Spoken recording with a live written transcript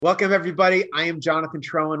Welcome, everybody. I am Jonathan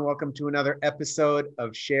Trowan. Welcome to another episode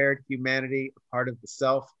of Shared Humanity, a part of the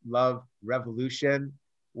Self-Love Revolution,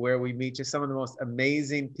 where we meet just some of the most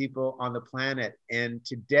amazing people on the planet. And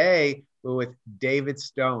today we're with David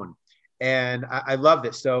Stone. And I love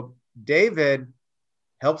this. So David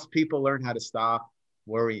helps people learn how to stop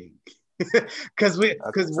worrying. Because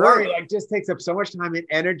worry just takes up so much time and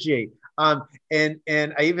energy. And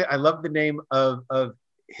I love the name of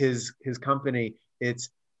his company. It's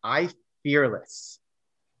I Fearless.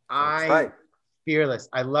 Fearless.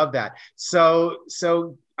 I love that. So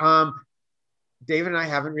David and I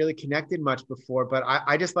haven't really connected much before, but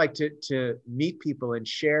I just like to meet people and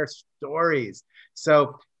share stories.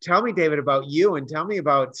 So tell me, David, about you and tell me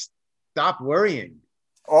about Stop Worrying.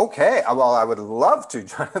 Okay. Well, I would love to.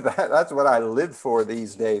 That's what I live for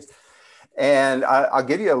these days. And I'll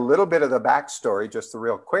give you a little bit of the backstory, just a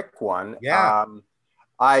real quick one. Yeah.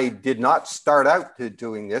 I did not start out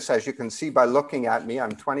doing this. As you can see by looking at me,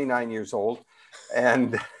 I'm 29 years old.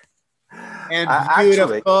 And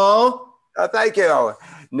beautiful. Thank you.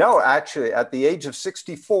 No, actually, at the age of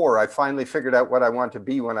 64, I finally figured out what I want to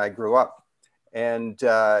be when I grew up. And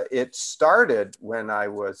it started when I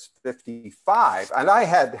was 55. And I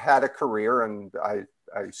had had a career, and I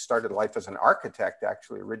started life as an architect,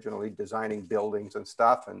 actually, originally designing buildings and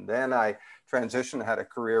stuff. And then I transitioned, had a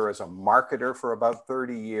career as a marketer for about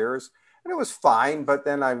 30 years. And it was fine, but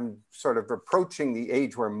then I'm sort of approaching the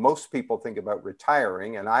age where most people think about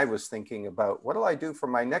retiring. And I was thinking about, what do I do for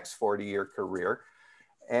my next 40-year career?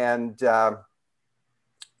 And I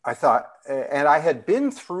thought, and I had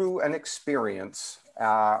been through an experience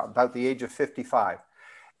about the age of 55.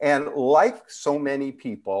 And like so many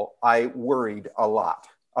people, I worried a lot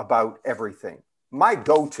about everything. My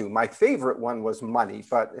go-to, my favorite one was money,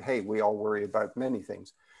 but hey, we all worry about many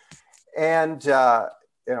things. And,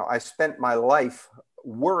 I spent my life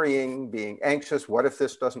worrying, being anxious. What if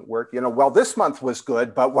this doesn't work? Well, this month was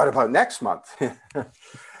good, but what about next month?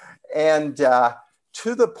 And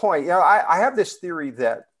to the point, I have this theory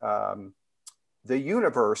that the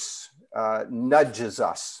universe nudges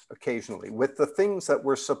us occasionally with the things that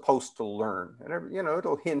we're supposed to learn. And,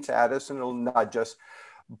 it'll hint at us and it'll nudge us.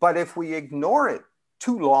 But if we ignore it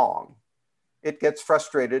too long, it gets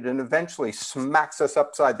frustrated and eventually smacks us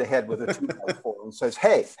upside the head with a 2x4 and says,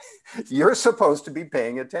 hey, you're supposed to be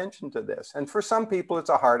paying attention to this. And for some people,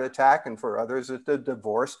 it's a heart attack. And for others, it's a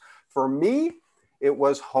divorce. For me, it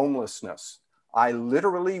was homelessness. I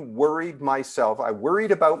literally worried myself. I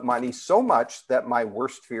worried about money so much that my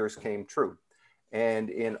worst fears came true.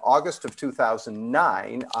 And in August of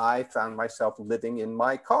 2009, I found myself living in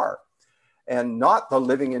my car. And not the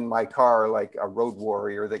living in my car like a road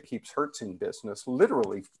warrior that keeps Hertz in business,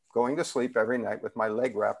 literally going to sleep every night with my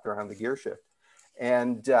leg wrapped around the gear shift.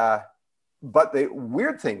 And, but the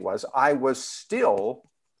weird thing was I was still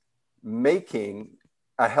making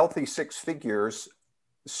a healthy 6 figures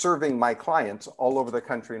serving my clients all over the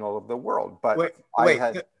country and all over the world. But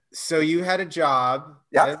so you had a job.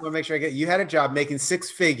 Yeah. I want to make sure you had a job making 6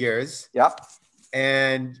 figures. Yep.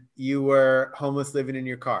 And you were homeless living in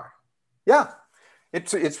your car. Yeah.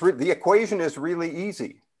 The equation is really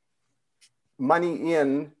easy. Money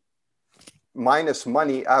in minus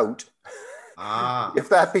money out. If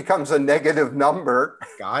that becomes a negative number,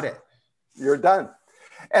 got it. You're done.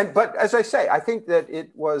 But as I say, I think that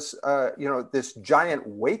it was, this giant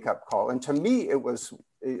wake-up call. And to me, it was,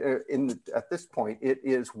 at this point, it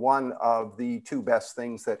is one of the 2 best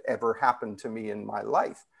things that ever happened to me in my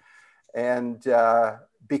life. And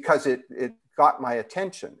because it got my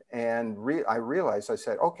attention. And I realized, I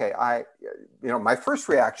said, okay, my first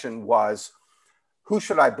reaction was, who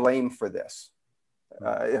should I blame for this?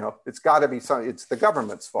 It's got to be it's the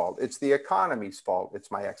government's fault. It's the economy's fault.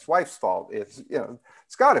 It's my ex-wife's fault. It's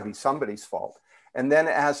got to be somebody's fault. And then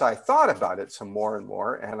as I thought about it some more and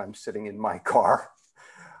more, and I'm sitting in my car,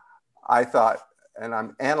 I thought, and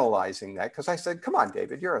I'm analyzing that because I said, come on,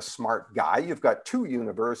 David, you're a smart guy. You've got 2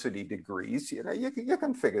 university degrees. You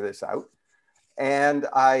can figure this out. And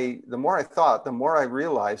the more I thought, the more I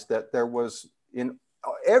realized that there was in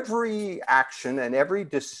every action and every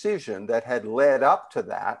decision that had led up to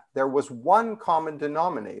that, there was one common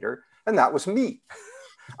denominator, and that was me.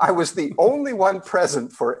 I was the only one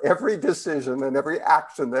present for every decision and every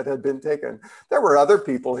action that had been taken. There were other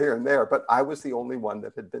people here and there, but I was the only one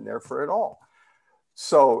that had been there for it all.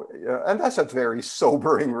 So, and that's a very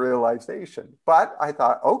sobering realization. But I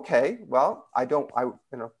thought, okay, well,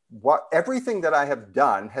 everything that I have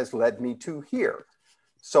done has led me to here.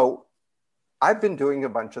 So I've been doing a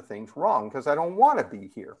bunch of things wrong because I don't want to be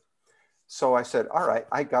here. So I said, all right,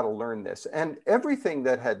 I got to learn this. And everything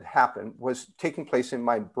that had happened was taking place in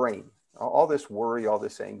my brain. All this worry, all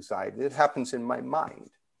this anxiety, it happens in my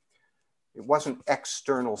mind. It wasn't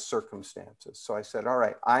external circumstances. So I said, all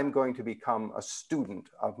right, I'm going to become a student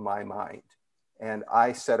of my mind. And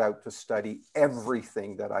I set out to study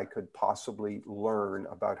everything that I could possibly learn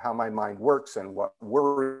about how my mind works and what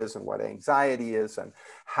worry is and what anxiety is and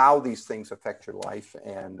how these things affect your life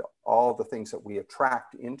and all the things that we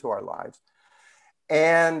attract into our lives.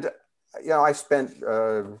 And, you know, I spent 3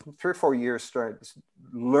 or 4 years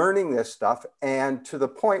learning this stuff, and to the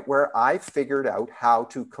point where I figured out how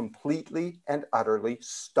to completely and utterly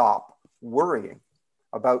stop worrying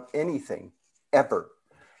about anything ever.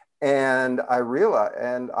 And I realized,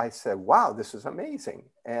 and I said, wow, this is amazing.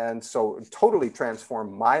 And so it totally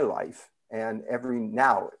transformed my life. And every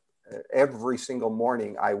single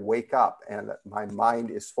morning I wake up and my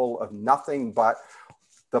mind is full of nothing but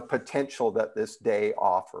the potential that this day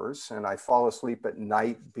offers. And I fall asleep at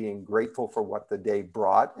night being grateful for what the day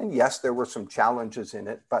brought. And yes, there were some challenges in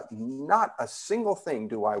it, but not a single thing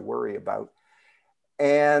do I worry about.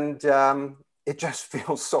 And it just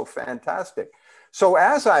feels so fantastic. So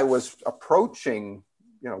as I was approaching,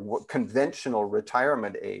 you know, conventional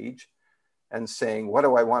retirement age and saying, what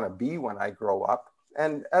do I want to be when I grow up?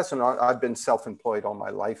 And I've been self-employed all my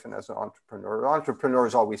life, and as an entrepreneur,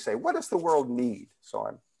 entrepreneurs always say, what does the world need? So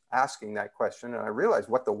I'm asking that question, and I realized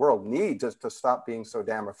what the world needs is to stop being so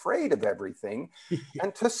damn afraid of everything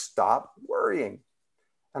and to stop worrying.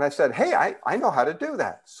 And I said, hey, I know how to do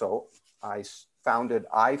that. So I founded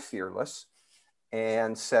iFearless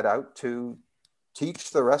and set out to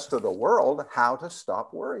teach the rest of the world how to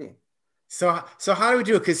stop worrying. So how do we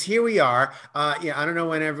do it? Because here we are. Yeah, I don't know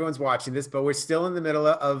when everyone's watching this, but we're still in the middle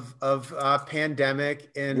of pandemic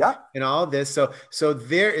and all of this. So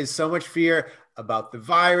there is so much fear about the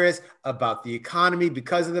virus, about the economy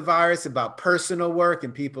because of the virus, about personal work,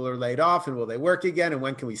 and people are laid off, and will they work again? And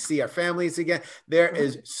when can we see our families again? There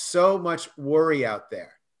is so much worry out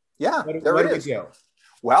there. Yeah, what do we do?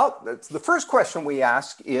 Well, the first question we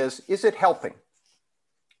ask is it helping?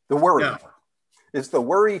 The worry. No. Is the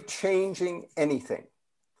worry changing anything?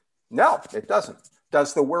 No, it doesn't.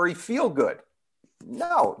 Does the worry feel good?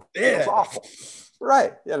 No, it feels awful.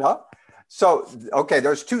 Right, you know? So, okay,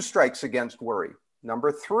 there's 2 strikes against worry.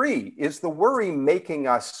 Number 3, is the worry making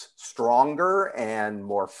us stronger and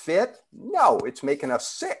more fit? No, it's making us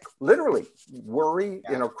sick, literally. Worry,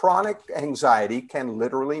 you know, chronic anxiety can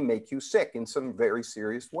literally make you sick in some very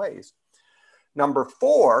serious ways. Number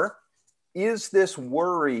 4, is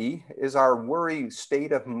our worry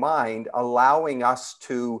state of mind allowing us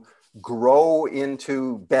to grow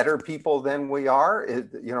into better people than we are?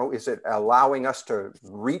 Is it allowing us to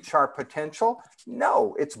reach our potential?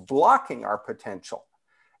 No, it's blocking our potential.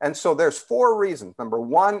 And so there's 4 reasons. Number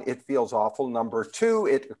 1, it feels awful. Number 2,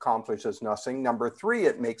 it accomplishes nothing. Number 3,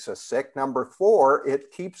 it makes us sick. Number 4,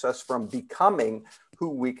 it keeps us from becoming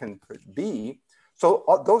who we can be. So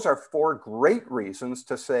those are 4 great reasons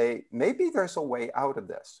to say, maybe there's a way out of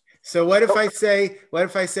this. So what if I say,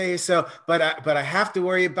 but I have to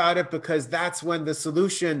worry about it because that's when the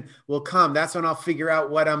solution will come. That's when I'll figure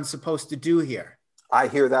out what I'm supposed to do here. I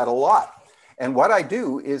hear that a lot. And what I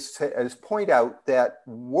do is point out that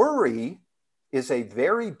worry is a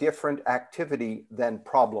very different activity than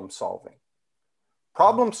problem solving.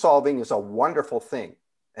 Problem solving is a wonderful thing.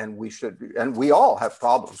 And we all have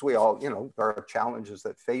problems. We all, there are challenges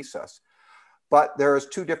that face us, but there's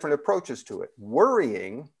 2 different approaches to it.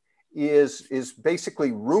 Worrying is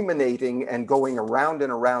basically ruminating and going around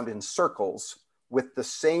and around in circles with the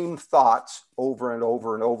same thoughts over and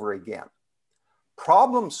over and over again.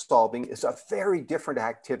 Problem solving is a very different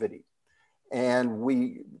activity. And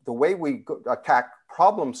the way we attack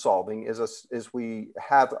problem solving is we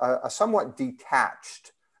have a somewhat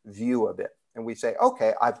detached view of it. And we say,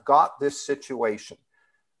 okay, I've got this situation.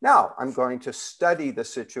 Now I'm going to study the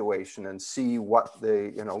situation and see what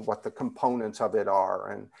the components of it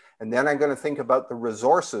are. And then I'm going to think about the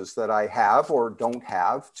resources that I have or don't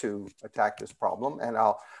have to attack this problem. And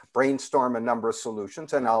I'll brainstorm a number of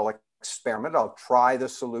solutions, and I'll experiment. I'll try the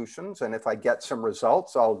solutions. And if I get some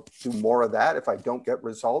results, I'll do more of that. If I don't get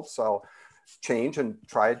results, I'll change and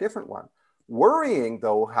try a different one. Worrying,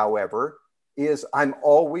 though, however, is I'm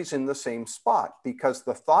always in the same spot, because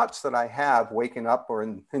the thoughts that I have waking up or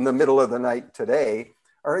in the middle of the night today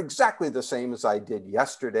are exactly the same as I did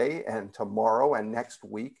yesterday and tomorrow and next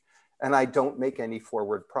week, and I don't make any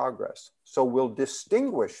forward progress. So we'll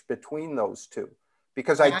distinguish between those 2,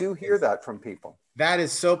 because I do hear that from people. That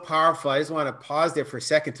is so powerful. I just want to pause there for a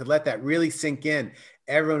second to let that really sink in.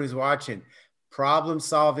 Everyone who's watching, problem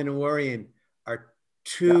solving and worrying are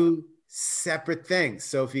two separate things.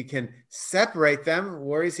 So if you can separate them,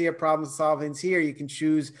 worries here, problem solving's here, you can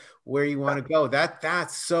choose where you want to go.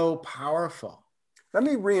 That's so powerful. Let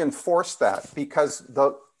me reinforce that, because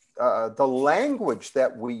the language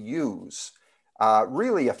that we use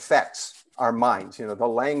really affects our minds. You know, the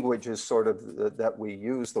language is sort of that we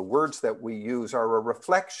use, the words that we use are a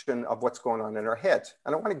reflection of what's going on in our heads.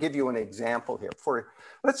 And I want to give you an example here.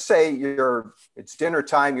 Let's say it's dinner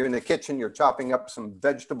time, you're in the kitchen, you're chopping up some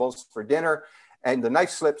vegetables for dinner, and the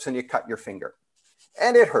knife slips and you cut your finger.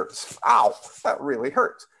 And it hurts. Ow, that really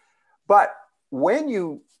hurts. But when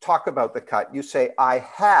you talk about the cut, you say, I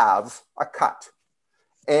have a cut.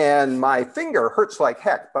 And my finger hurts like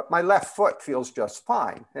heck, but my left foot feels just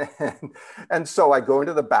fine. And so I go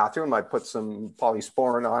into the bathroom, I put some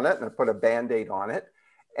polysporin on it, and I put a Band-Aid on it.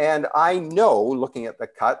 And I know, looking at the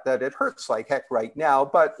cut, that it hurts like heck right now,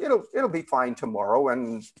 but it'll be fine tomorrow.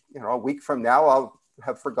 And a week from now, I'll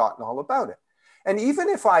have forgotten all about it. And even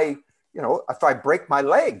if I break my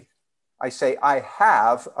leg, I say, I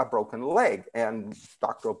have a broken leg, and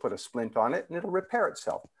doctor will put a splint on it and it'll repair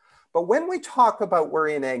itself. But when we talk about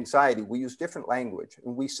worry and anxiety, we use different language,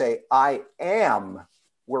 and we say, I am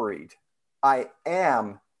worried. I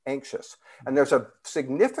am anxious. And there's a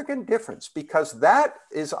significant difference, because that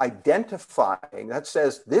is identifying, that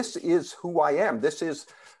says, this is who I am. This is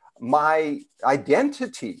my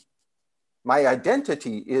identity. My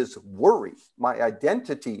identity is worry. My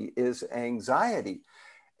identity is anxiety.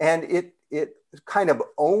 And it kind of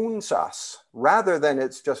owns us, rather than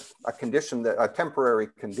it's just a temporary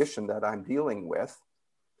condition that I'm dealing with.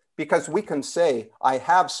 Because we can say, I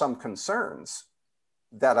have some concerns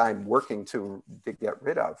that I'm working to get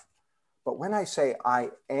rid of. But when I say I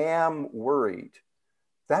am worried,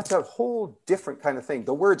 that's a whole different kind of thing.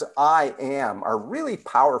 The words I am are really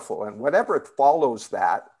powerful, and whatever follows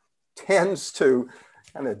that tends to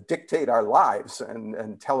kind of dictate our lives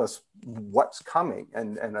and tell us what's coming.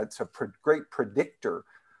 And it's a great predictor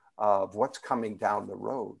of what's coming down the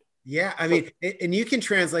road. Yeah. I mean, and you can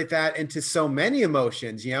translate that into so many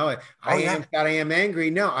emotions, I am sad, I am angry.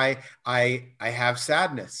 No, I have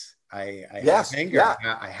sadness. I have anger.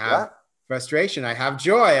 Yeah. I have frustration. I have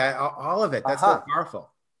joy. All of it. That's so powerful.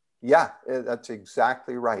 Yeah, that's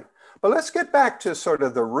exactly right. But let's get back to sort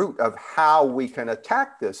of the root of how we can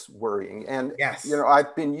attack this worrying. And,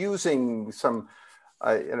 I've been using some,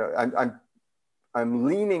 I'm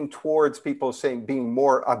leaning towards people saying being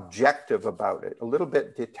more objective about it, a little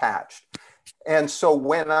bit detached. And so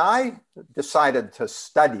when I decided to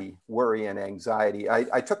study worry and anxiety,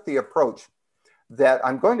 I took the approach that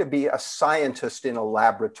I'm going to be a scientist in a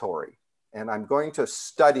laboratory. And I'm going to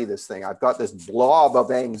study this thing. I've got this blob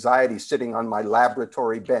of anxiety sitting on my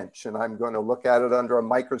laboratory bench, and I'm going to look at it under a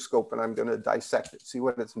microscope, and I'm going to dissect it, see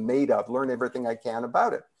what it's made of, learn everything I can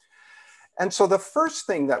about it. And so the first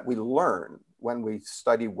thing that we learn when we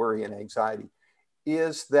study worry and anxiety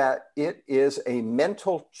is that it is a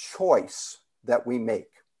mental choice that we make.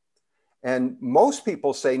 And most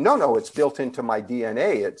people say, no, it's built into my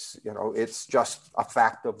DNA. It's just a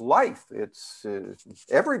fact of life. It's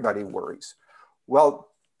everybody worries.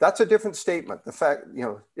 Well, that's a different statement. The fact,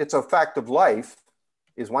 it's a fact of life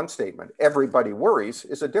is one statement. Everybody worries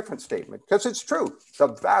is a different statement, because it's true. The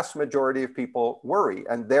vast majority of people worry,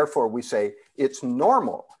 and therefore we say it's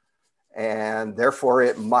normal, and therefore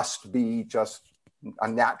it must be just a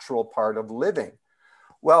natural part of living.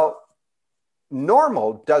 Well,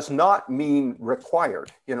 normal does not mean required.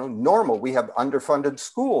 Normal, we have underfunded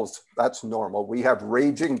schools. That's normal. We have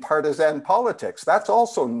raging partisan politics. That's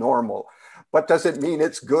also normal. But does it mean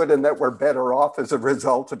it's good and that we're better off as a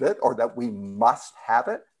result of it, or that we must have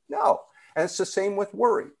it? No. And it's the same with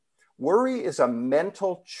worry. Worry is a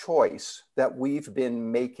mental choice that we've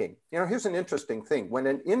been making. Here's an interesting thing. When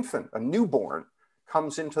an infant, a newborn,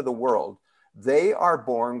 comes into the world, they are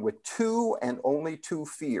born with two and only two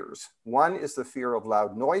fears. One is the fear of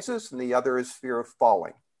loud noises, and the other is fear of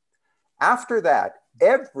falling. After that,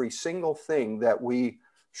 every single thing that we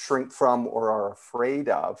shrink from or are afraid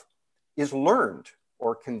of is learned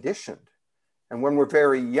or conditioned. And when we're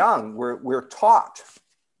very young, we're taught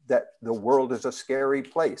that the world is a scary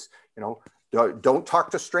place. Don't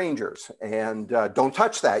talk to strangers, and don't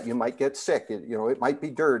touch that. You might get sick. It might be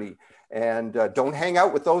dirty. And don't hang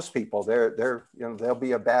out with those people. They'll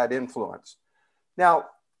be a bad influence. Now,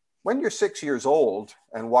 when you're 6 years old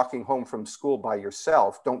and walking home from school by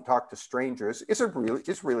yourself, don't talk to strangers is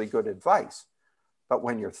really good advice. But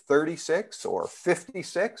when you're 36 or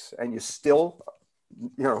 56 and you still,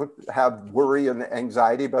 have worry and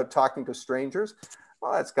anxiety about talking to strangers,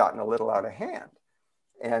 well, that's gotten a little out of hand.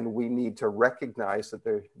 and we need to recognize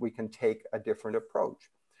that we can take a different approach.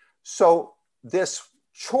 So this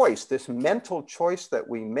choice, this mental choice that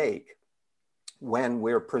we make when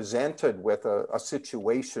we're presented with a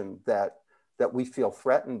situation that we feel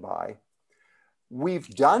threatened by, we've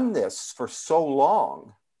done this for so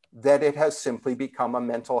long that it has simply become a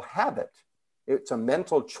mental habit. It's a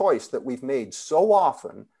mental choice that we've made so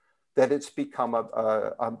often that it's become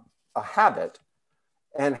a habit.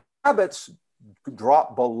 And habits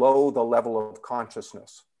drop below the level of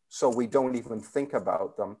consciousness, so we don't even think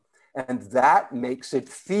about them. And that makes it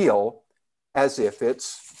feel as if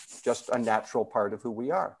it's just a natural part of who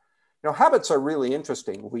we are. You know, habits are really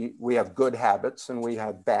interesting. We have good habits and we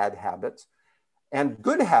have bad habits. And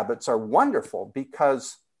good habits are wonderful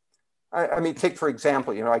because, I mean, take for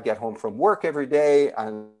example, you know, I get home from work every day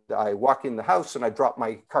and I walk in the house and I drop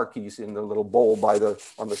my car keys in the little bowl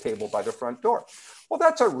on the table by the front door. Well,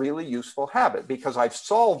 that's a really useful habit because I've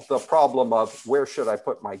solved the problem of where should I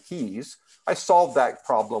put my keys. I solved that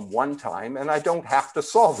problem one time and I don't have to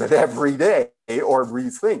solve it every day or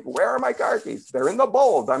rethink, where are my car keys? They're in the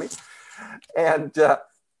bowl, dummy. And,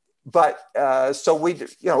 so we,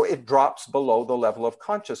 you know, it drops below the level of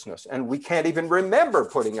consciousness and we can't even remember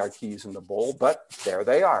putting our keys in the bowl, but there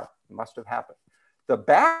they are. It must have happened. The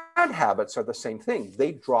bad habits are the same thing.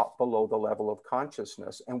 They drop below the level of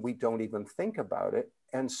consciousness and we don't even think about it.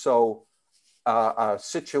 And so a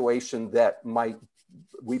situation that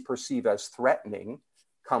we perceive as threatening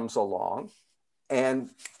comes along. And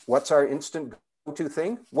what's our instant go-to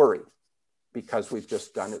thing? Worry. Because we've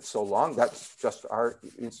just done it so long, that's just our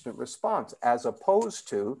instant response, as opposed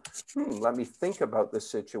to, let me think about this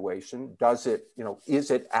situation. Does it, you know,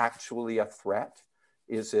 is it actually a threat?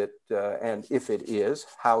 Is it, and if it is,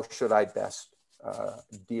 how should I best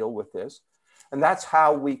deal with this? And that's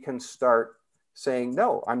how we can start saying,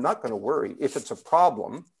 no, I'm not going to worry. If it's a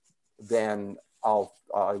problem, then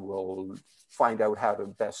I will find out how to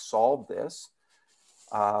best solve this.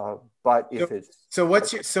 But if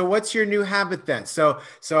what's your new habit then?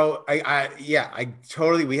 I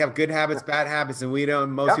totally, we have good habits, bad habits, and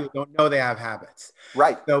most people don't know they have habits.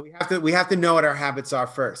 Right. So we have to know what our habits are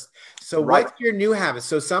first. So what's your new habit?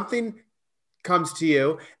 So something comes to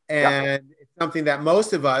you and it's something that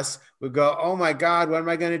most of us would go, oh my God, what am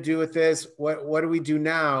I going to do with this? What do we do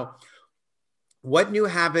now? What new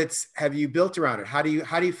habits have you built around it? How do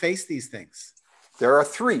you face these things? There are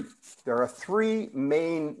three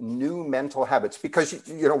main new mental habits, because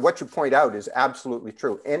you know what you point out is absolutely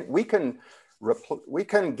true. And we can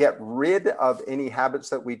get rid of any habits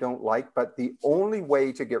that we don't like, but the only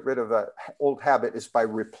way to get rid of an old habit is by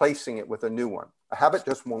replacing it with a new one. A habit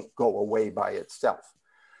just won't go away by itself.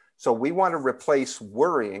 So we want to replace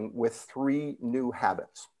worrying with three new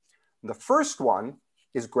habits. The first one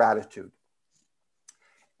is gratitude.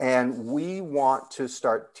 And we want to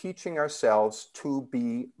start teaching ourselves to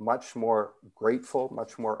be much more grateful,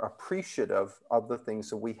 much more appreciative of the things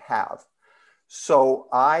that we have. So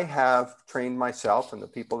I have trained myself and the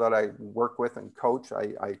people that I work with and coach,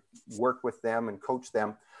 I work with them and coach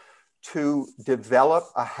them to develop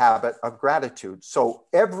a habit of gratitude. So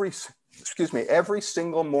every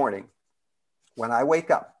single morning when I wake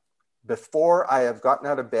up, before I have gotten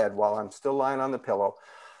out of bed, while I'm still lying on the pillow,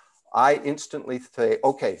 I instantly say,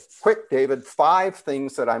 okay, quick, David, 5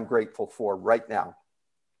 things that I'm grateful for right now.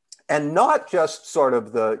 And not just sort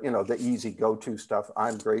of the easy go-to stuff.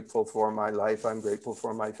 I'm grateful for my life. I'm grateful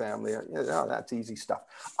for my family. You know, that's easy stuff.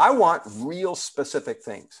 I want real specific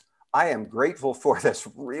things. I am grateful for this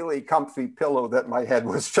really comfy pillow that my head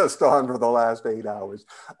was just on for the last 8 hours.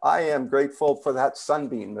 I am grateful for that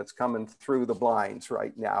sunbeam that's coming through the blinds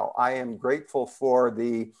right now. I am grateful for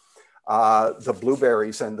the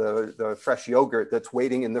blueberries and the fresh yogurt that's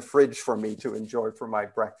waiting in the fridge for me to enjoy for my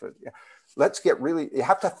breakfast. You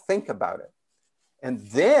have to think about it. And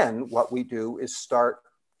then what we do is start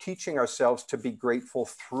teaching ourselves to be grateful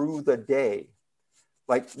through the day.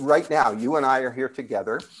 Like right now, you and I are here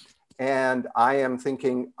together, and I am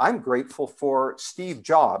thinking, I'm grateful for Steve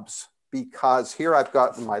Jobs, because here I've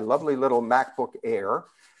got my lovely little MacBook Air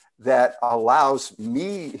that allows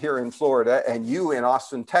me here in Florida and you in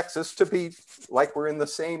Austin, Texas, to be like we're in the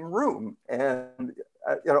same room. And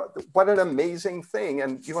what an amazing thing.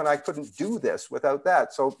 And you and I couldn't do this without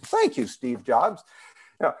that. So thank you, Steve Jobs.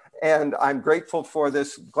 And I'm grateful for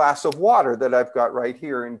this glass of water that I've got right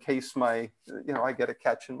here in case I get a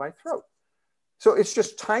catch in my throat. So it's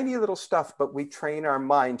just tiny little stuff, but we train our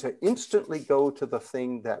mind to instantly go to the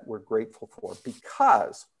thing that we're grateful for,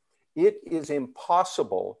 because it is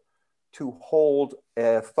impossible to hold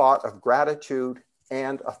a thought of gratitude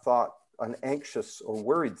and a thought an anxious or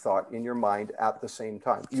worried thought in your mind at the same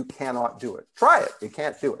time. You cannot do it. Try it. You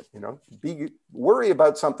can't do it. Worry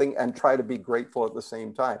about something and try to be grateful at the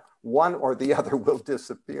same time. One or the other will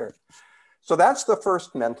disappear. So that's the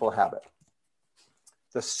first mental habit.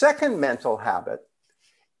 The second mental habit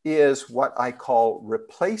is what I call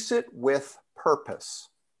replace it with purpose.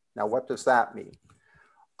 Now, what does that mean?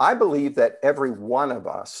 I believe that every one of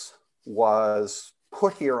us was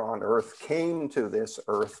put here on earth, came to this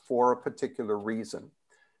earth for a particular reason.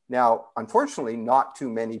 Now, unfortunately, not too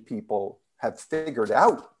many people have figured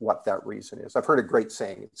out what that reason is. I've heard a great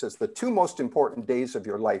saying. It says the two most important days of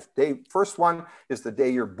your life. First one is the day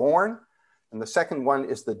you're born, and the second one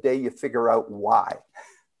is the day you figure out why.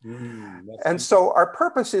 And so our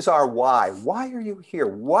purpose is our why. Why are you here?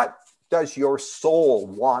 What does your soul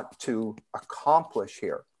want to accomplish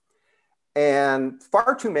here? And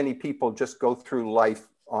far too many people just go through life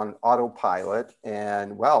on autopilot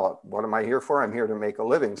and, well, what am I here for? I'm here to make a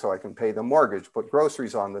living so I can pay the mortgage, put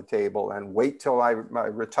groceries on the table, and wait till I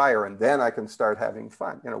retire, and then I can start having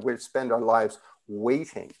fun. We spend our lives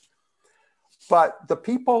waiting. But the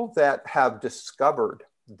people that have discovered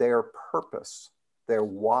their purpose, their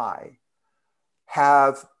why,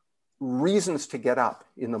 have reasons to get up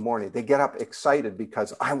in the morning. They get up excited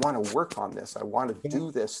because I want to work on this. I want to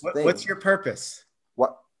do this thing. What's your purpose?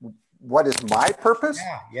 What is my purpose?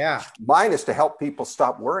 Yeah. Mine is to help people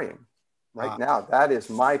stop worrying. Right now, that is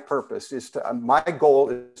my purpose. My goal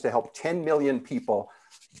is to help 10 million people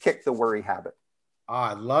kick the worry habit.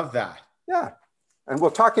 I love that. Yeah. And we'll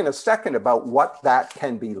talk in a second about what that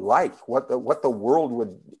can be like, what the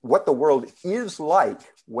world is like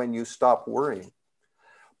when you stop worrying.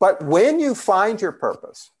 But when you find your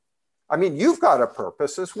purpose, I mean, you've got a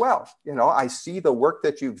purpose as well. I see the work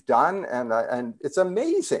that you've done, and it's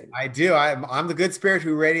amazing. I do. I'm the good spirit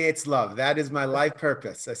who radiates love. That is my life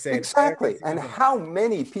purpose. I say exactly. And how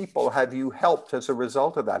many people have you helped as a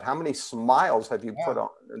result of that? How many smiles have you put on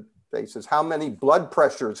faces? How many blood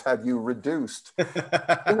pressures have you reduced?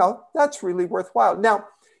 That's really worthwhile. Now,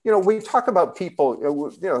 we talk about people,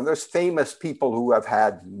 there's famous people who have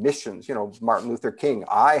had missions, Martin Luther King,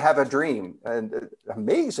 I have a dream, and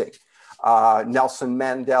amazing. Nelson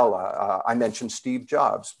Mandela, I mentioned Steve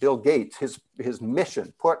Jobs, Bill Gates, his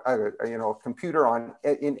mission, put a computer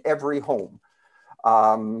in every home.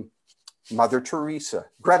 Mother Teresa,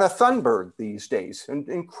 Greta Thunberg these days, an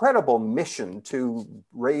incredible mission to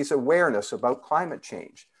raise awareness about climate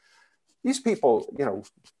change. These people,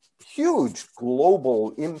 huge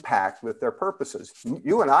global impact with their purposes.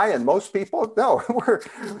 You and I and most people, no, we're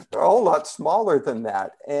a whole lot smaller than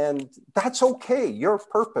that. And that's okay. Your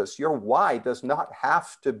purpose, your why does not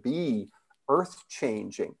have to be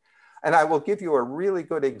earth-changing. And I will give you a really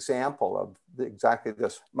good example of exactly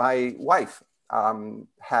this. My wife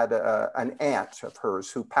had an aunt of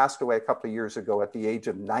hers who passed away a couple of years ago at the age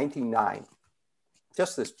of 99.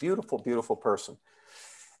 Just this beautiful, beautiful person.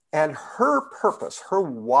 And her purpose, her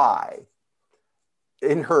why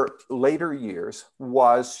in her later years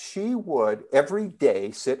was she would every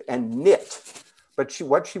day sit and knit. But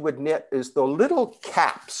what she would knit is the little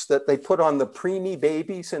caps that they put on the preemie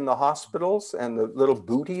babies in the hospitals and the little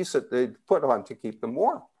booties that they put on to keep them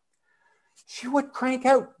warm. She would crank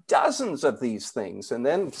out dozens of these things and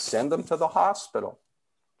then send them to the hospital.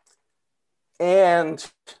 And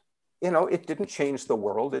it didn't change the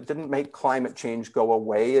world. It didn't make climate change go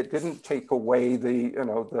away. It didn't take away But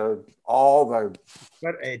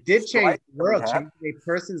it did change the world. Changing a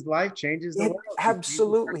person's life changes the world.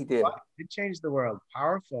 Absolutely did. It changed the world.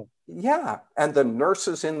 Powerful. Yeah. And the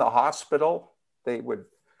nurses in the hospital, they would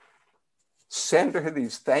send her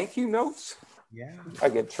these thank you notes. Yeah. I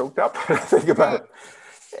get choked up when I think about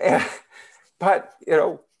it. But,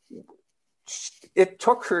 it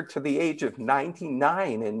took her to the age of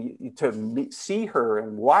 99 and to see her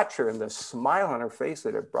and watch her and the smile on her face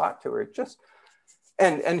that it brought to her.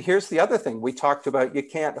 And here's the other thing. We talked about you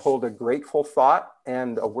can't hold a grateful thought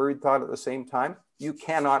and a worried thought at the same time. You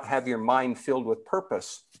cannot have your mind filled with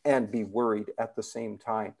purpose and be worried at the same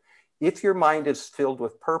time. If your mind is filled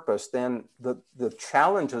with purpose, then the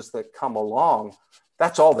challenges that come along,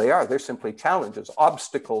 that's all they are. They're simply challenges,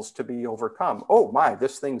 obstacles to be overcome. Oh my,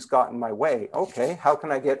 this thing's got in my way. Okay, how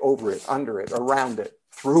can I get over it, under it, around it,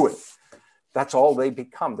 through it? That's all they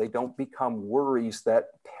become. They don't become worries that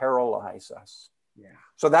paralyze us. Yeah.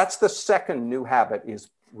 So that's the second new habit, is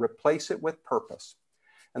replace it with purpose.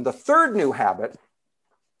 And the third new habit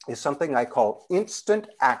is something I call instant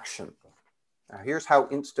action. Now here's how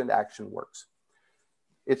instant action works.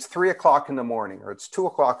 It's 3 o'clock in the morning or it's 2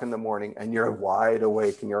 o'clock in the morning and you're wide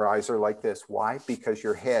awake and your eyes are like this. Why? Because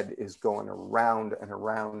your head is going around and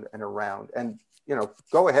around and around. And, you know,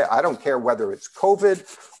 go ahead. I don't care whether it's COVID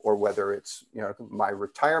or whether it's, you know, my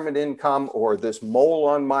retirement income or this mole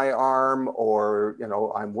on my arm, or, you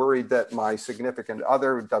know, I'm worried that my significant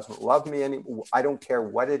other doesn't love me anymore. I don't care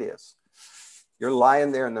what it is. You're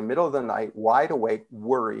lying there in the middle of the night, wide awake,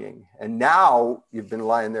 worrying. And now you've been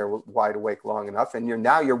lying there wide awake long enough, and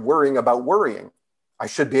you're worrying about worrying. I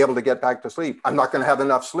should be able to get back to sleep. I'm not going to have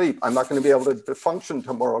enough sleep. I'm not going to be able to function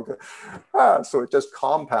tomorrow. So it just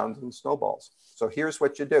compounds and snowballs. So here's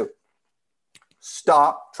what you do.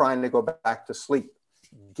 Stop trying to go back to sleep.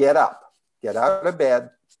 Get up, get out of bed,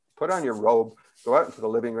 put on your robe, go out into the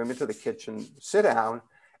living room, into the kitchen, sit down,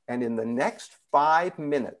 and in the next 5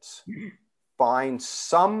 minutes, find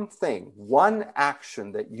something, one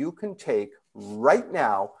action that you can take right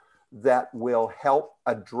now that will help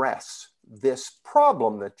address this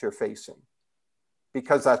problem that you're facing.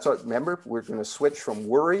 Because that's what, remember, we're going to switch from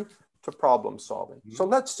worry to problem solving. Mm-hmm. So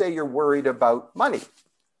let's say you're worried about money.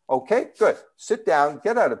 Okay, good. Sit down,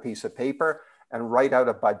 get out a piece of paper and write out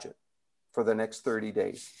a budget for the next 30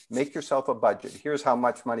 days. Make yourself a budget. Here's how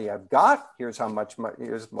much money I've got. Here's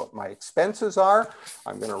what my expenses are.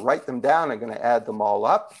 I'm going to write them down. I'm going to add them all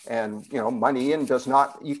up. And, you know, money in does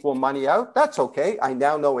not equal money out. That's okay. I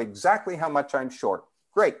now know exactly how much I'm short.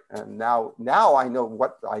 Great. And now I know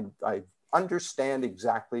what I understand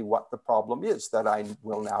exactly what the problem is that I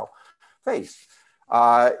will now face.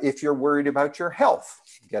 If you're worried about your health,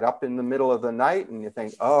 get up in the middle of the night and you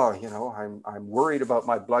think, oh, you know, I'm worried about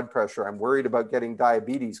my blood pressure. I'm worried about getting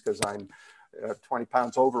diabetes because I'm 20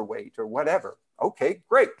 pounds overweight or whatever. Okay,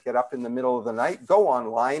 great. Get up in the middle of the night, go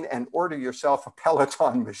online and order yourself a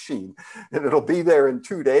Peloton machine. And it'll be there in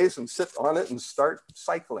 2 days, and sit on it and start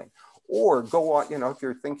cycling. Or go on, you know, if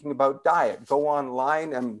you're thinking about diet, go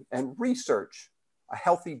online and research a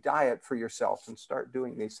healthy diet for yourself and start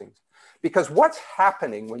doing these things. Because what's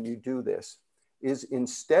happening when you do this is,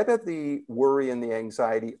 instead of the worry and the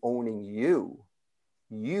anxiety owning you,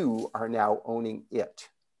 you are now owning it.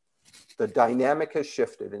 The dynamic has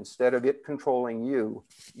shifted. Instead of it controlling you,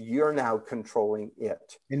 you're now controlling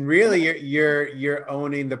it. And really, you're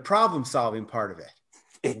owning the problem solving part of it.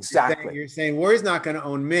 Exactly. You're saying worry's not going to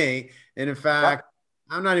own me. And in fact,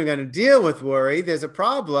 yep, I'm not even going to deal with worry. There's a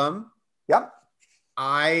problem. Yep.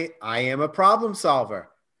 I am a problem solver.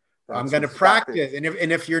 That's I'm going to practice.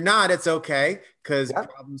 And if you're not, it's okay, because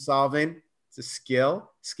yep, problem solving, it's a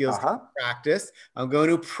skill. Skills practice. I'm going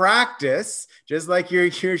to practice, just like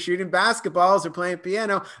you're shooting basketballs or playing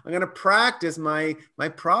piano. I'm going to practice my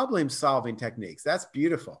problem solving techniques. That's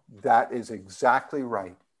beautiful. That is exactly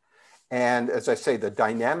right. And as I say, the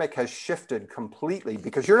dynamic has shifted completely,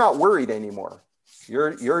 because you're not worried anymore.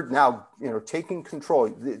 You're now, you know, taking control.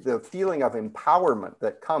 The feeling of empowerment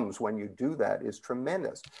that comes when you do that is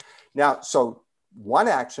tremendous. Now, so one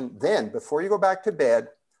action, then before you go back to bed,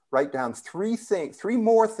 write down three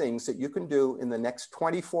more things that you can do in the next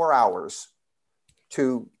 24 hours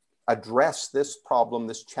to address this problem,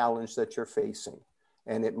 this challenge that you're facing.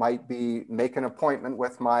 And it might be make an appointment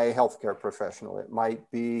with my healthcare professional. It might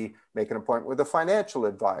be make an appointment with a financial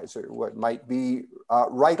advisor. What might be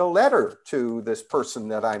write a letter to this person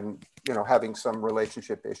that I'm, you know, having some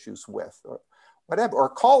relationship issues with, or whatever, or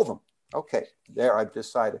call them. Okay, there, I've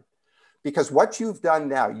decided. Because what you've done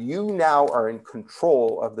now, you now are in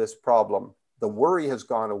control of this problem. The worry has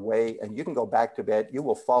gone away, and you can go back to bed. You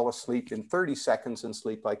will fall asleep in 30 seconds and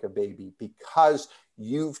sleep like a baby, because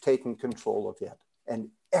you've taken control of it. And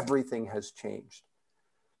everything has changed.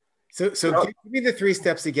 So give me the 3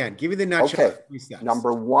 steps again. Give me the nutshell. Okay. 3 steps.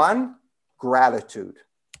 Number 1, gratitude.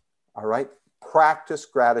 All right. Practice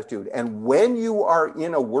gratitude. And when you are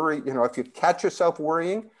in a worry, you know, if you catch yourself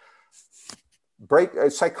worrying,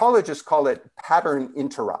 psychologists call it pattern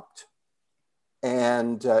interrupt.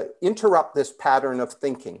 And interrupt this pattern of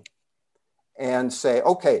thinking. And say,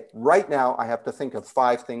 okay, right now I have to think of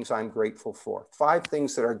 5 things I'm grateful for. 5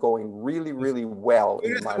 things that are going really, really well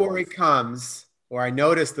in my life. As soon as the worry comes, or I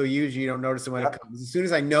notice, though usually you don't notice it when it comes. As soon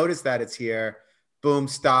as I notice that it's here, boom,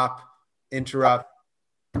 stop, interrupt,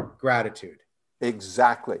 gratitude.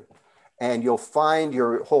 Exactly. And you'll find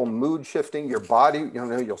your whole mood shifting, your body, you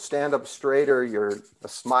know, you'll stand up straighter, a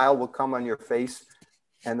smile will come on your face,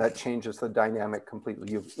 and that changes the dynamic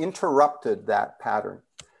completely. You've interrupted that pattern.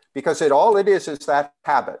 Because all it is that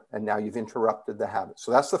habit, and now you've interrupted the habit.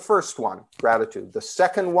 So that's the first one, gratitude. The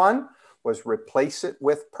second one was replace it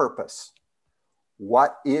with purpose.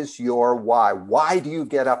 What is your why? Why do you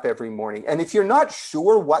get up every morning? And if you're not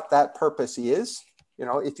sure what that purpose is, You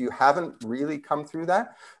know, if you haven't really come through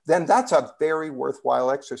that, then that's a very worthwhile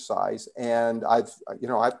exercise. And I've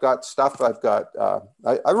got stuff.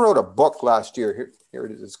 I wrote a book last year. Here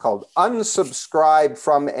it is. It's called Unsubscribe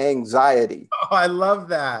from Anxiety. Oh, I love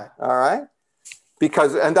that. All right.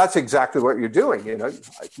 And that's exactly what you're doing. You know,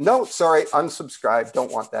 no, sorry, unsubscribe.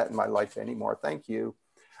 Don't want that in my life anymore. Thank you.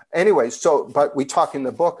 Anyway, but we talk in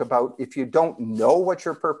the book about if you don't know what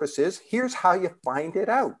your purpose is, here's how you find it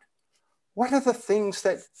out. What are the things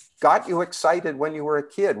that got you excited when you were a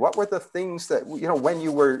kid? What were the things that, you know, when you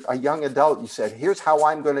were a young adult, you said, here's how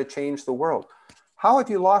I'm going to change the world. How have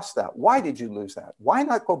you lost that? Why did you lose that? Why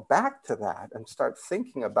not go back to that and start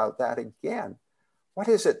thinking about that again? What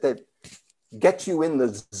is it that gets you in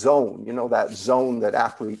the zone? You know, that zone that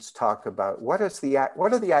athletes talk about. What are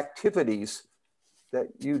the activities that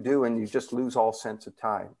you do and you just lose all sense of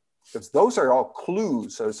time? Because those are all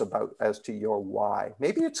clues as to your why.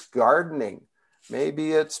 Maybe it's gardening,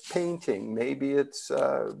 maybe it's painting, maybe it's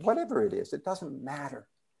whatever it is. It doesn't matter.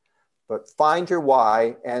 But find your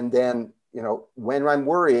why, and then, you know, when I'm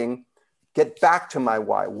worrying, get back to my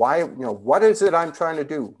why. Why, you know, what is it I'm trying to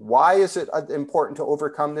do? Why is it important to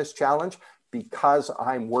overcome this challenge? Because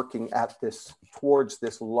I'm working at this, towards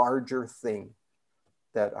this larger thing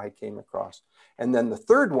that I came across. And then the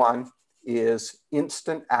third one is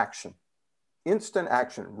instant action. Instant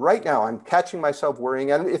action. Right now, I'm catching myself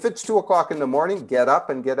worrying. And if it's 2 o'clock in the morning, get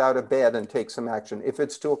up and get out of bed and take some action. If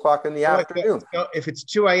it's 2 o'clock in the afternoon. So if it's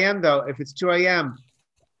 2 a.m. though, if it's 2 a.m.,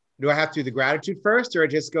 do I have to do the gratitude first or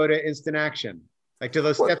just go to instant action? Like, do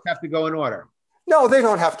those steps have to go in order? No, they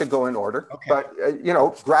don't have to go in order. Okay. But, you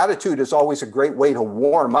know, gratitude is always a great way to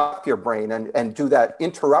warm up your brain and do that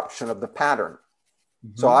interruption of the pattern.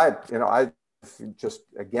 Mm-hmm. So I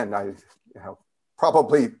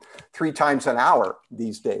probably 3 times an hour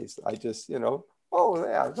these days. I just, you know, oh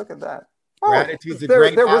yeah, look at that. Oh, gratitude's a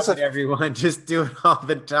great habit, everyone. Just do it all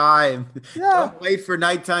the time. Yeah. Don't wait for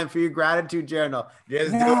nighttime for your gratitude journal.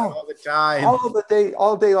 Just do it all the time.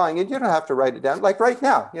 All day long. And you don't have to write it down. Like right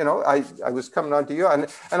now, you know, I was coming on to you and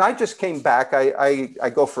I just came back. I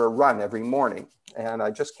go for a run every morning, and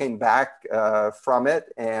I just came back from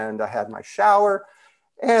it, and I had my shower.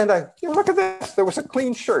 And look at this. There was a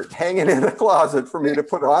clean shirt hanging in the closet for me to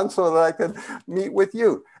put on so that I could meet with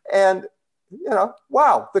you. And, you know,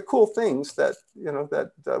 wow, the cool things that, you know,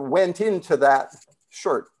 that went into that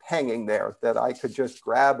shirt hanging there that I could just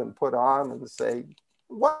grab and put on and say,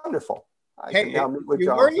 wonderful. I can now meet with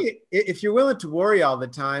Jonathan. If you're willing to worry all the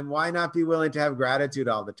time, why not be willing to have gratitude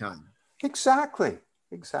all the time? Exactly.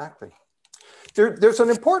 There's an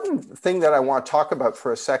important thing that I want to talk about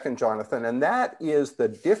for a second, Jonathan, and that is the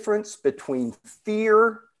difference between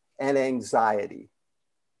fear and anxiety.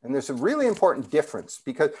 And there's a really important difference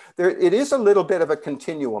because it is a little bit of a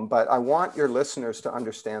continuum, but I want your listeners to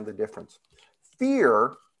understand the difference.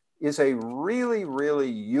 Fear is a really, really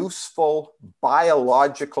useful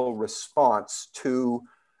biological response to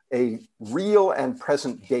a real and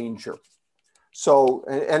present danger. So,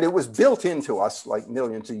 and it was built into us like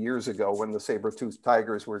millions of years ago when the saber-toothed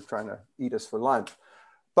tigers were trying to eat us for lunch.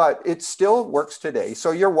 But it still works today.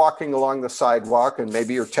 So you're walking along the sidewalk and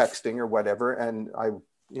maybe you're texting or whatever. And I,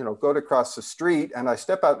 you know, go to cross the street and I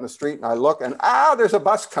step out in the street and I look and, there's a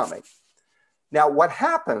bus coming. Now, what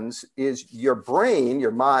happens is your brain,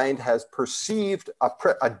 your mind has perceived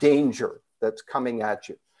a danger that's coming at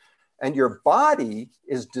you. And your body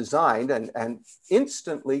is designed and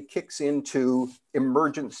instantly kicks into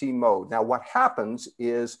emergency mode. Now, what happens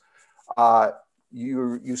is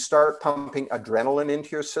you start pumping adrenaline into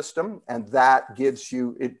your system, and that gives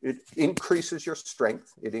you, it increases your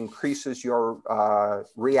strength. It increases your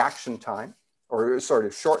reaction time, or sort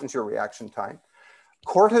of shortens your reaction time.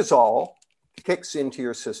 Cortisol kicks into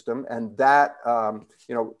your system, and that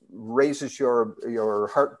raises your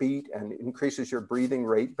heartbeat and increases your breathing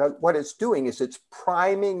rate. But what it's doing is it's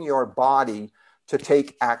priming your body to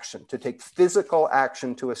take action, to take physical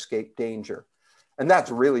action to escape danger. And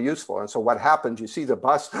that's really useful. And so what happens, you see the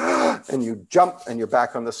bus and you jump and you're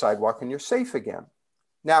back on the sidewalk and you're safe again.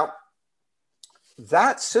 Now,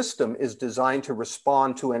 that system is designed to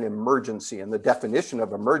respond to an emergency. And the definition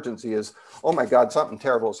of emergency is, oh my God, something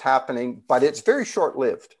terrible is happening, but it's very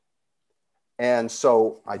short-lived. And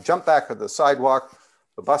so I jump back to the sidewalk,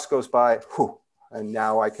 the bus goes by, and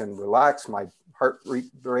now I can relax. My heart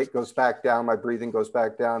rate goes back down, my breathing goes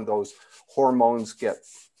back down, those hormones get,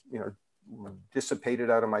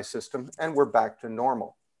 dissipated out of my system, and we're back to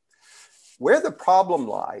normal. Where the problem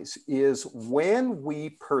lies is when we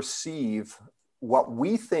perceive what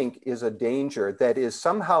we think is a danger that is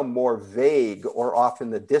somehow more vague or off in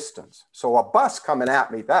the distance. So a bus coming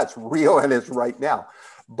at me, that's real and it's right now.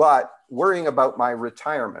 But worrying about my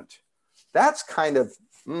retirement, that's kind of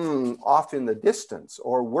off in the distance.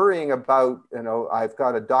 Or worrying about, I've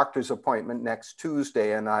got a doctor's appointment next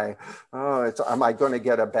Tuesday and am I going to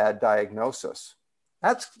get a bad diagnosis?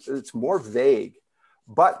 It's more vague.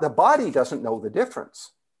 But the body doesn't know the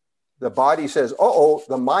difference. The body says,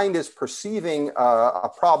 the mind is perceiving a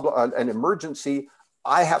problem, an emergency.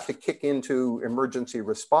 I have to kick into emergency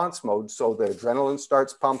response mode. So the adrenaline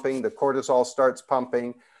starts pumping, the cortisol starts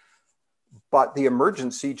pumping, but the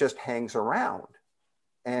emergency just hangs around.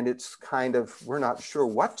 And it's kind of, we're not sure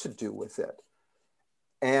what to do with it.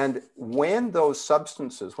 And when those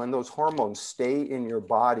substances, when those hormones stay in your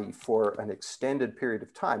body for an extended period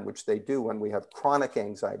of time, which they do when we have chronic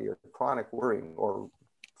anxiety or chronic worrying or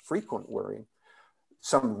frequent worrying,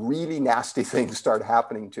 some really nasty things start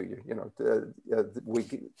happening to you.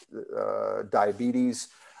 Diabetes,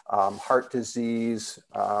 heart disease,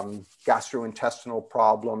 gastrointestinal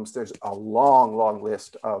problems. There's a long, long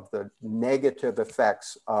list of the negative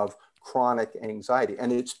effects of chronic anxiety.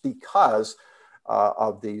 And it's because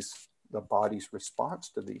of the body's response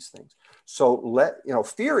to these things. So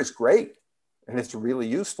fear is great and it's really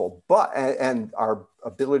useful, and our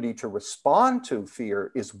ability to respond to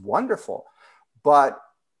fear is wonderful, but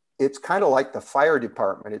it's kind of like the fire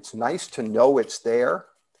department. It's nice to know it's there,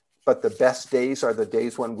 but the best days are the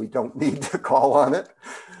days when we don't need to call on it.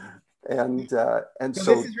 And so this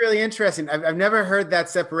is really interesting. I've never heard that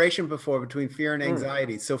separation before between fear and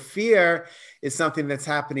anxiety. So fear is something that's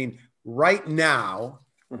happening right now,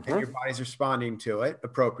 and your body's responding to it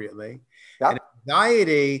appropriately. Yep. And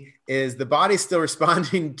anxiety is the body's still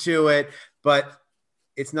responding to it, but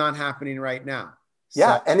it's not happening right now.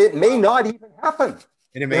 Yeah, so, and it may not even happen.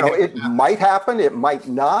 And it might happen, it might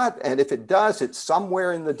not. And if it does, it's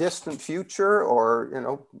somewhere in the distant future,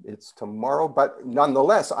 or, it's tomorrow. But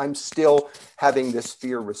nonetheless, I'm still having this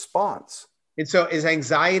fear response. And so is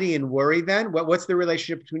anxiety and worry then? What's the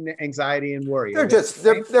relationship between anxiety and worry?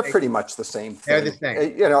 They're pretty much the same thing. They're the same.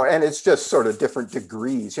 And it's just sort of different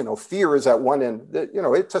degrees. Fear is at one end,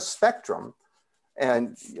 it's a spectrum.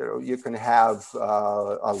 And, you can have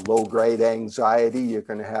a low-grade anxiety. You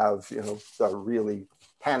can have, the really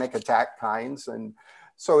panic attack kinds. And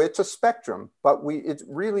so it's a spectrum, but it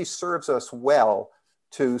really serves us well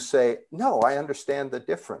to say, no, I understand the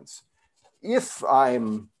difference. If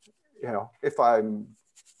I'm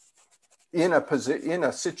in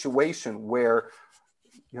a situation where,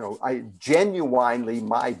 I genuinely,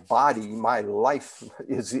 my body, my life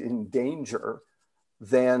is in danger,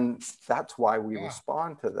 then that's why we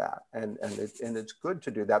respond to that. And it's good to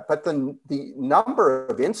do that. But the number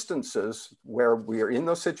of instances where we are in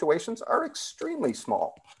those situations are extremely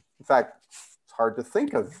small. In fact, it's hard to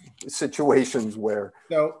think of situations where.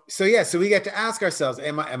 So we get to ask ourselves,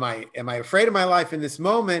 am I afraid of my life in this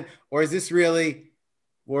moment, or is this really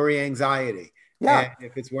worry anxiety? Yeah. And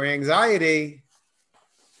if it's worry anxiety,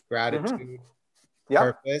 gratitude,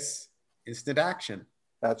 purpose, instant action.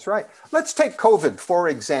 That's right. Let's take COVID, for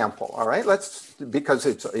example. All right. Because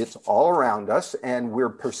it's all around us, and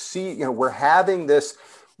we're having this,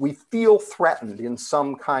 we feel threatened in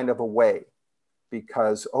some kind of a way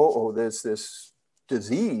because, there's this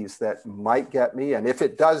disease that might get me. And if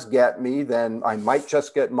it does get me, then I might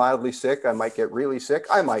just get mildly sick. I might get really sick.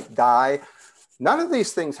 I might die. None of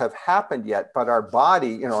these things have happened yet, but our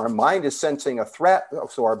body, our mind is sensing a threat.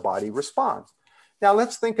 So our body responds. Now,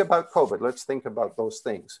 let's think about COVID. Let's think about those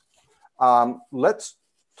things. Let's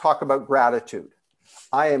talk about gratitude.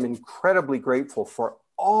 I am incredibly grateful for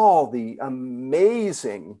all the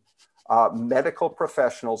amazing medical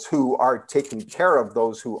professionals who are taking care of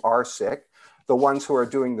those who are sick, the ones who are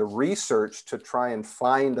doing the research to try and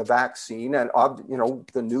find a vaccine. And,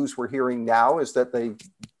 the news we're hearing now is that they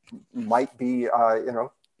might be,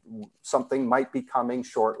 something might be coming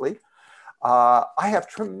shortly. I have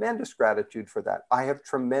tremendous gratitude for that. I have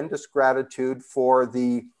tremendous gratitude for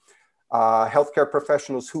the healthcare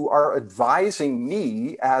professionals who are advising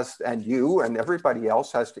me and you and everybody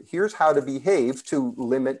else here's how to behave to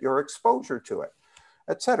limit your exposure to it,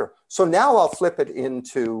 et cetera. So now I'll flip it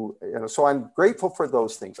into, so I'm grateful for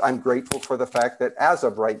those things. I'm grateful for the fact that as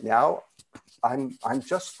of right now, I'm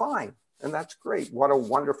just fine. And that's great. What a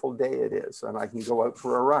wonderful day it is. And I can go out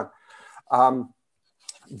for a run.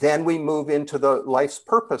 Then we move into the life's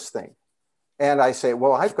purpose thing. And I say,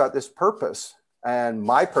 well, I've got this purpose. And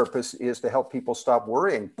my purpose is to help people stop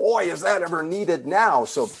worrying. Boy, is that ever needed now.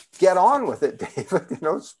 So get on with it,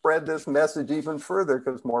 David. Spread this message even further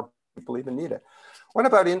because more people even need it. What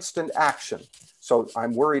about instant action? So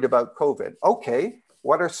I'm worried about COVID. Okay,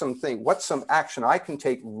 what's some action I can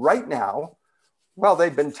take right now? Well,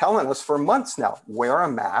 they've been telling us for months now, wear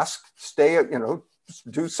a mask,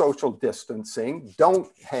 do social distancing, don't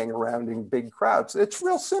hang around in big crowds. It's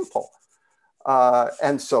real simple.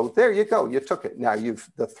 And so there you go, you took it. Now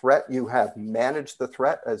you have managed the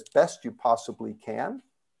threat as best you possibly can.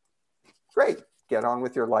 Great, get on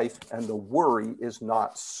with your life. And the worry is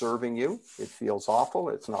not serving you. It feels awful,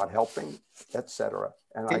 it's not helping, etc.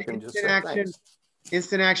 And I can just say thanks.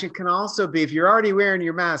 Instant action can also be, if you're already wearing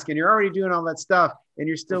your mask and you're already doing all that stuff and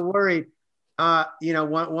you're still worried,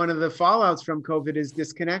 one of the fallouts from COVID is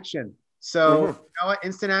disconnection. So, you know what?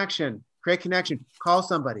 Instant action, create connection, call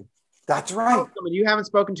somebody. That's right. Call someone you haven't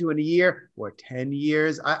spoken to in a year or 10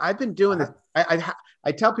 years. I've been doing this.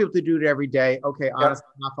 I tell people to do it every day. Okay, honestly,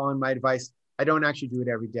 I'm not following my advice. I don't actually do it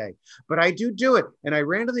every day, but I do it. And I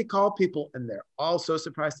randomly call people and they're all so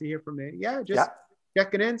surprised to hear from me.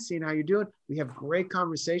 Checking in, seeing how you're doing. We have great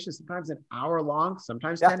conversations, sometimes an hour long,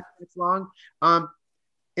 sometimes 10 minutes long.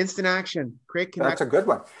 Instant action, create connection. That's a good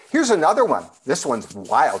one. Here's another one. This one's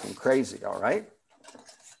wild and crazy, all right?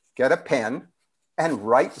 Get a pen and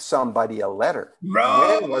write somebody a letter.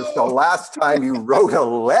 When was the last time you wrote a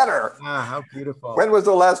letter? Ah, how beautiful. When was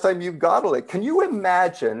the last time you got a letter? Can you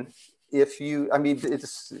imagine if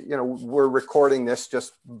it's, we're recording this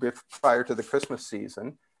just prior to the Christmas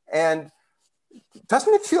season, and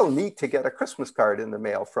doesn't it feel neat to get a Christmas card in the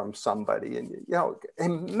mail from somebody? And,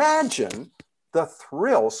 imagine the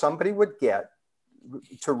thrill somebody would get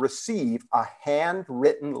to receive a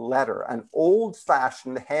handwritten letter, an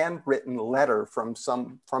old-fashioned handwritten letter from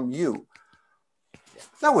you.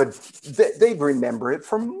 They'd remember it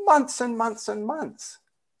for months and months and months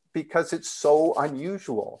because it's so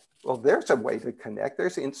unusual. Well, there's a way to connect.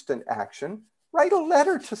 There's instant action. Write a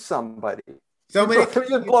letter to somebody. So many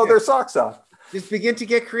you blow their socks off. Just begin to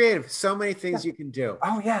get creative. So many things you can do.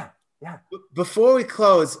 Oh, yeah. Before we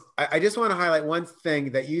close, I just want to highlight one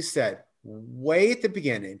thing that you said way at the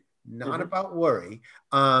beginning, not about worry,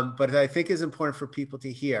 but I think is important for people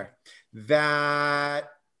to hear,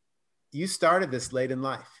 that you started this late in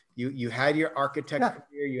life. You had your architect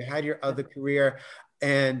career, you had your other career,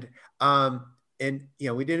 and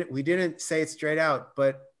we didn't say it straight out,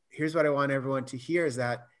 but here's what I want everyone to hear is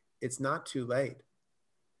that it's not too late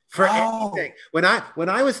for anything. When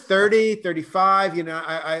I was 30, 35,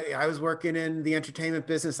 I was working in the entertainment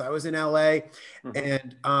business. I was in LA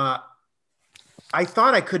and I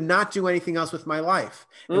thought I could not do anything else with my life.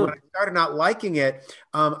 And when I started not liking it,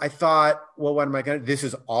 I thought, well, what am I going to do? This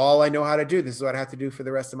is all I know how to do. This is what I have to do for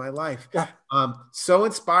the rest of my life. Yeah. So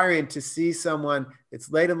inspiring to see someone,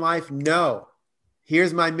 it's late in life. No,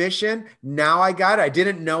 here's my mission. Now I got it. I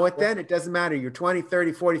didn't know it then. It doesn't matter. You're 20,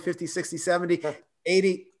 30, 40, 50, 60, 70,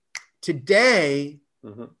 80. Today,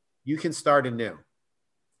 you can start anew.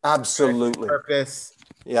 Absolutely. Purpose.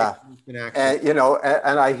 Yeah.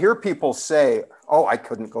 And I hear people say, oh, I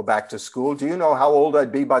couldn't go back to school. Do you know how old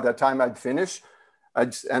I'd be by the time I'd finish?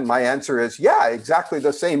 And my answer is, yeah, exactly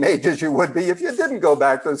the same age as you would be if you didn't go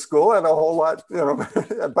back to school, and a whole lot,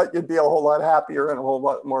 but you'd be a whole lot happier and a whole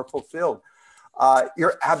lot more fulfilled.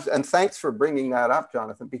 And thanks for bringing that up,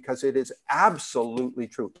 Jonathan, because it is absolutely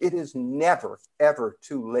true. It is never, ever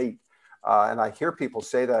too late. And I hear people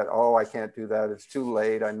say that, oh, I can't do that. It's too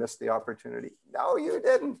late. I missed the opportunity. No, you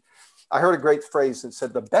didn't. I heard a great phrase that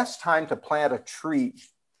said the best time to plant a tree,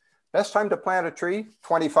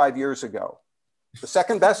 25 years ago. The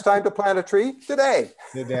second best time to plant a tree, today.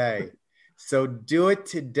 So do it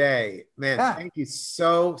today. Man, Thank you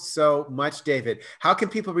so, so much, David. How can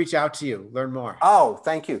people reach out to you, learn more? Oh,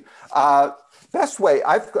 thank you. Best way,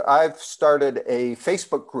 I've started a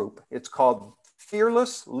Facebook group. It's called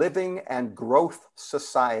Fearless Living and Growth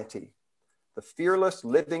Society. The Fearless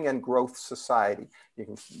Living and Growth Society. You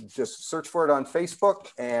can just search for it on Facebook,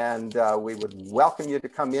 and we would welcome you to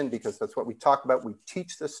come in because that's what we talk about. We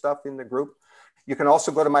teach this stuff in the group. You can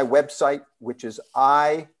also go to my website, which is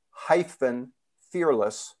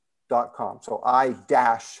i-fearless.com. So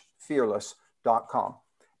i-fearless.com.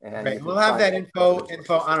 And right. We'll have that info,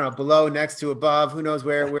 I don't know, below, next to, above, who knows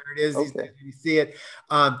where it is. Okay. You see it.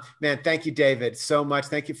 Man, thank you, David, so much.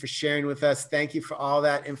 Thank you for sharing with us. Thank you for all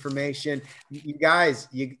that information. You guys,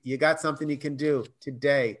 you got something you can do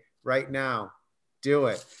today, right now. Do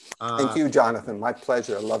it. Thank you, Jonathan. My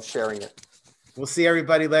pleasure. I love sharing it. We'll see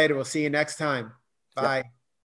everybody later. We'll see you next time. Bye. Yep.